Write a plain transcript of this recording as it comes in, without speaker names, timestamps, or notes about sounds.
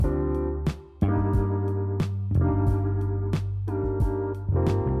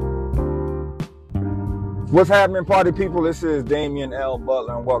What's happening, party people? This is Damian L.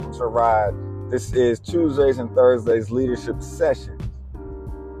 Butler, and welcome to Ride. This is Tuesdays and Thursdays Leadership Sessions.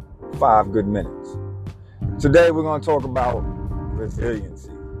 5 good minutes. Today we're going to talk about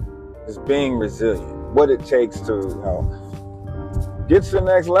resiliency. Just being resilient. What it takes to, get to the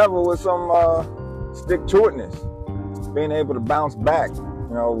next level with some stick-to-itness. Being able to bounce back.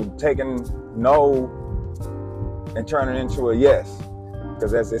 Taking no and turning into a yes.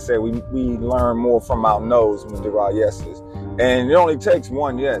 Because as they say, we learn more from our no's when we do our yeses. And it only takes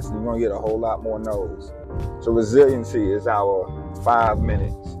one yes, and you're going to get a whole lot more no's. So resiliency is our 5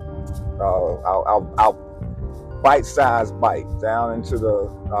 minutes, our bite-sized bite down into the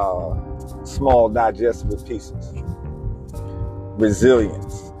small digestible pieces.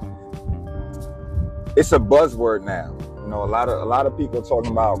 Resilience. It's a buzzword now. A lot of people are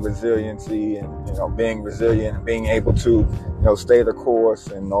talking about resiliency and being resilient and being able to stay the course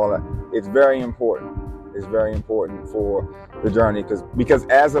and all that. It's very important. It's very important for the journey because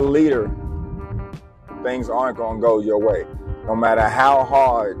as a leader, things aren't going to go your way. No matter how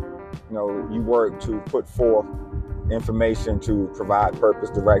hard you work to put forth information to provide purpose,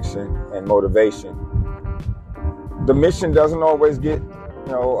 direction, and motivation, the mission doesn't always get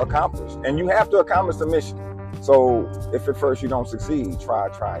accomplished, and you have to accomplish the mission. So if at first you don't succeed,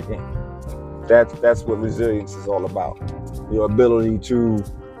 try again. That's what resilience is all about. Your ability to,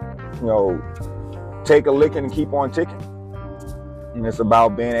 take a licking and keep on ticking. And it's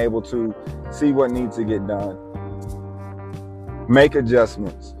about being able to see what needs to get done, make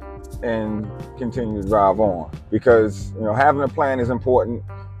adjustments, and continue to drive on. Because, having a plan is important.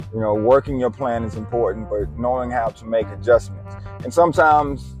 Working your plan is important, but knowing how to make adjustments. And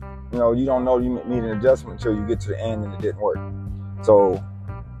sometimes, you don't know you need an adjustment until you get to the end and it didn't work. So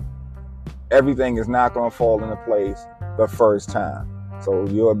everything is not going to fall into place the first time. So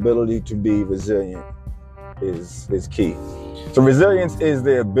your ability to be resilient is key. So resilience is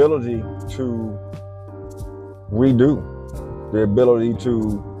the ability to redo, the ability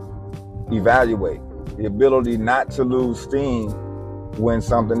to evaluate, the ability not to lose steam when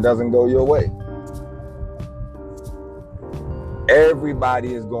something doesn't go your way.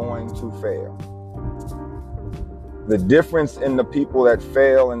 Everybody is going to fail. The difference in the people that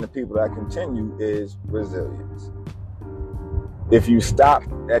fail and the people that continue is resilience. If you stop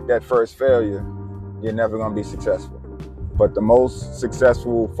at that first failure, you're never going to be successful. But the most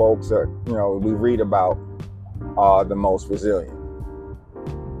successful folks that we read about are the most resilient.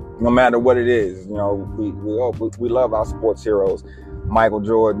 No matter what it is, we love our sports heroes. Michael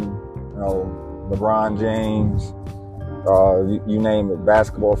Jordan, LeBron James, you name it,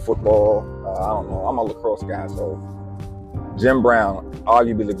 basketball, football, I don't know. I'm a lacrosse guy, so Jim Brown,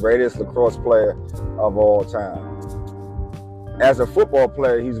 arguably the greatest lacrosse player of all time. As a football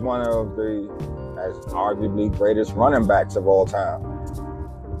player, he's one of the arguably greatest running backs of all time.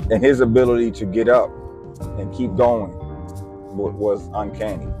 And his ability to get up and keep going was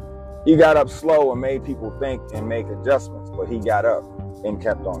uncanny. He got up slow and made people think and make adjustments, but he got up and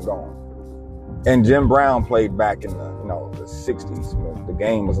kept on going. And Jim Brown played back in the 60s when the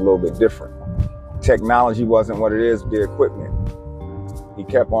game was a little bit different. Technology wasn't what it is, the equipment. He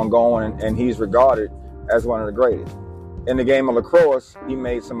kept on going, and he's regarded as one of the greatest. In the game of lacrosse, he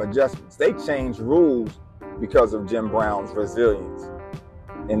made some adjustments. They changed rules because of Jim Brown's resilience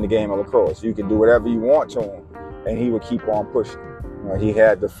in the game of lacrosse. You could do whatever you want to him, and he would keep on pushing. He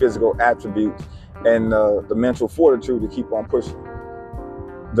had the physical attributes and the mental fortitude to keep on pushing.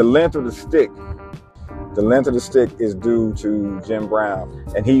 The length of the stick is due to Jim Brown.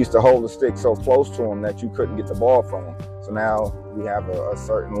 And he used to hold the stick so close to him that you couldn't get the ball from him. So now we have a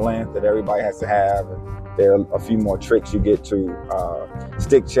certain length that everybody has to have. And there are a few more tricks you get to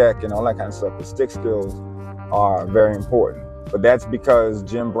stick check and all that kind of stuff. The stick skills are very important. But that's because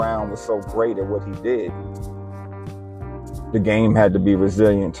Jim Brown was so great at what he did. The game had to be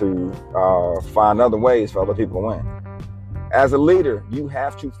resilient to find other ways for other people to win. As a leader, you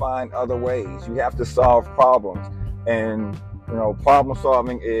have to find other ways. You have to solve problems. And, problem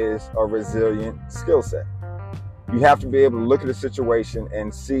solving is a resilient skill set. You have to be able to look at a situation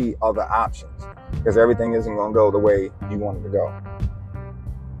and see other options because everything isn't going to go the way you want it to go.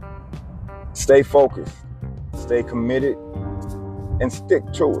 Stay focused, stay committed, and stick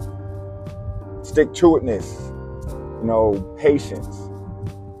to it. Stick-to-itness, patience,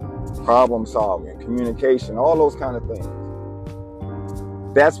 problem solving, communication, all those kind of things.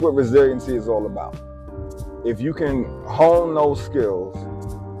 That's what resiliency is all about. If you can hone those skills,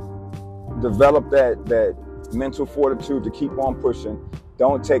 develop that mental fortitude to keep on pushing,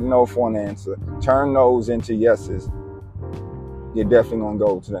 don't take no for an answer, turn no's into yeses, you're definitely going to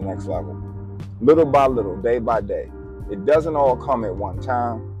go to the next level. little by little, day by day. It doesn't all come at one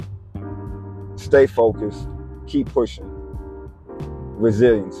time. Stay focused. Keep pushing.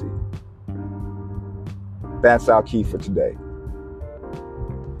 Resiliency. That's our key for today.